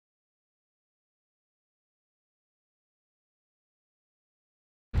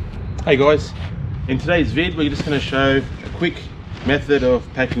Hey guys, in today's vid we're just going to show a quick method of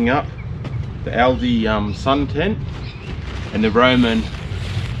packing up the ALDI sun tent and the Roman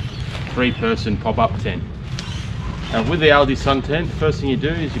 3-person pop-up tent. Now with the ALDI sun tent, the first thing you do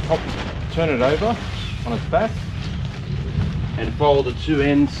is you turn it over on its back and fold the two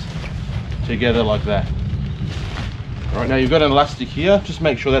ends together like that. Alright, now you've got an elastic here, just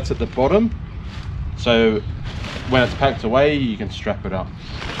make sure that's at the bottom so when it's packed away you can strap it up.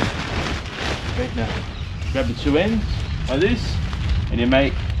 Okay, now grab the two ends like this and you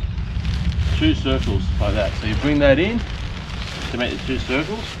make two circles like that. So you bring that in to make the two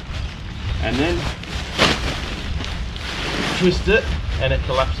circles and then twist it and it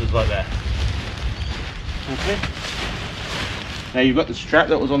collapses like that. Okay. Now you've got the strap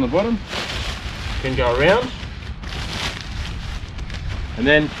that was on the bottom, you can go around and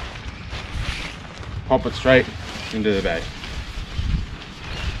then pop it straight into the bag.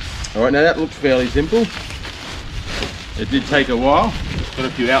 Alright, now that looks fairly simple. It did take a while. It's got a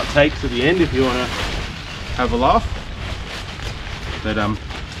few outtakes at the end if you want to have a laugh. But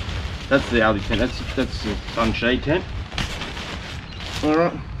that's the ALDI tent. That's the sunshade tent.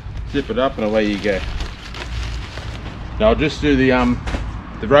 Alright, zip it up and away you go. Now I'll just do the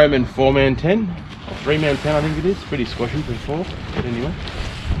Roman 4-man tent, or 3-man tent I think it is. Pretty squashy for 4, but anyway.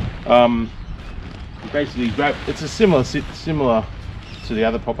 You basically grab, it's a similar to the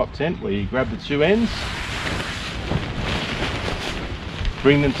other pop-up tent where you grab the two ends,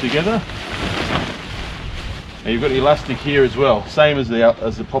 bring them together. Now you've got the elastic here as well, same as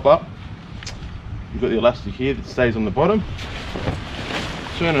the pop-up. You've got the elastic here that stays on the bottom.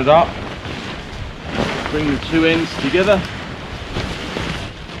 Turn it up, bring the two ends together,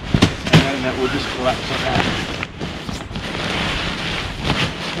 and then that will just collapse like that.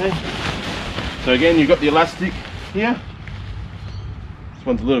 Okay. So again, you've got the elastic here. This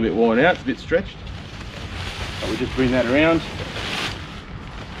one's a little bit worn out, it's a bit stretched. But we just bring that around.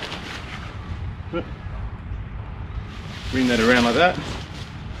 Bring that around like that.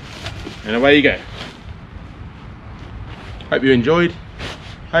 And away you go. Hope you enjoyed.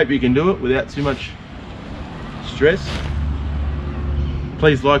 Hope you can do it without too much stress.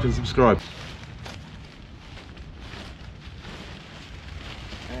 Please like and subscribe.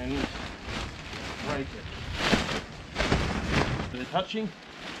 And break it. So they're touching.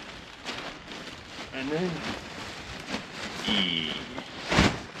 And then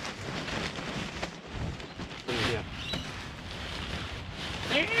bring it down.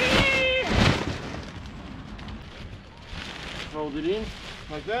 Hold it in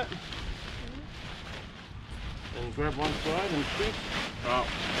like that. And grab one side and twist. Oh.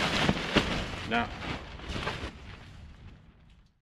 No.